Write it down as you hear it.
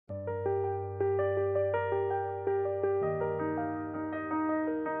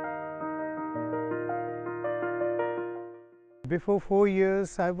before 4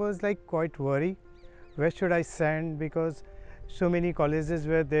 years I was like quite worried, where should I send, because so many colleges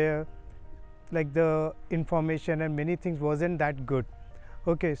were there, like the information and many things wasn't that good.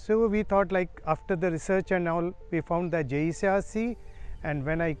 Okay, so we thought like after the research and all, we found the JECRC, and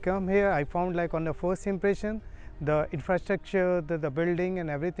when I come here I found like on the first impression the infrastructure, the building and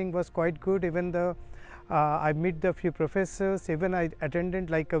everything was quite good. Even the I meet the few professors, even I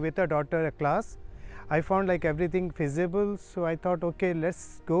attended like with a daughter a class, I found like everything feasible. So I thought okay,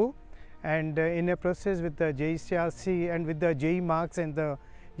 let's go, and in a process with the JECRC and with the JE marks and the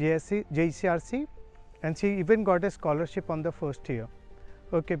JECRC, and she even got a scholarship on the first year.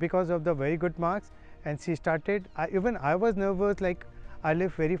 Okay, because of the very good marks, and she started. Even I was nervous, like I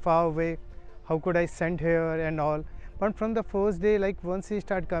live very far away, how could I send her and all. But from the first day, like once she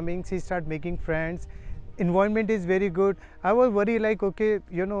start coming, she start making friends, environment is very good. I was worried like okay,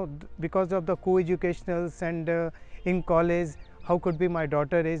 you know, because of the co-educationals and in college how could be my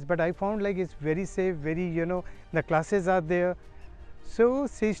daughter is, but I found like it's very safe, very, you know, the classes are there. So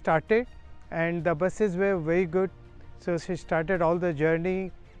she started, and the buses were very good. So she started all the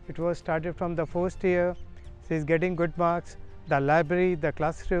journey. It was started from the first year. She is getting good marks. The library, the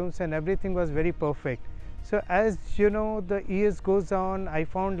classrooms and everything was very perfect. So as you know, the years goes on, I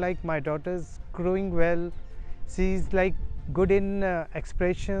found like my daughter's growing well. She is like good in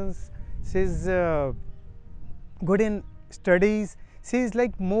expressions. She is good in studies. She is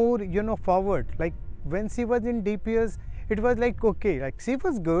like more, you know, forward. Like when she was in DPS, it was like okay, like she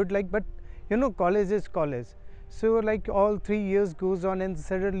was good, like, but you know, college is college. So like all 3 years goes on, and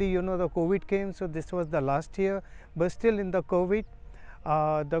suddenly, you know, the COVID came. So this was the last year, but still in the COVID,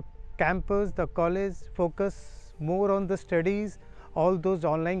 the campus, the college focus more on the studies, all those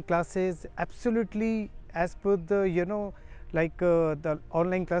online classes, absolutely as per the, you know, like the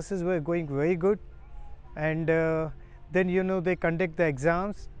online classes were going very good. And then, you know, they conduct the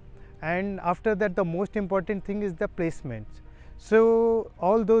exams, and after that the most important thing is the placements. So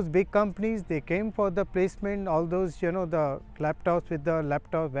all those big companies, they came for the placement, all those, you know, the laptops with the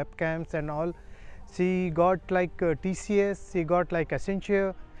laptop webcams and all. She got like TCS, she got like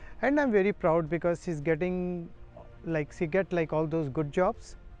Accenture, and I'm very proud because she's getting like, she get like all those good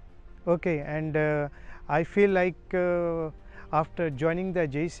jobs. Okay, and I feel like after joining the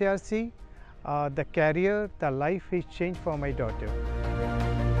JCRC, the career, the life is changed for my daughter.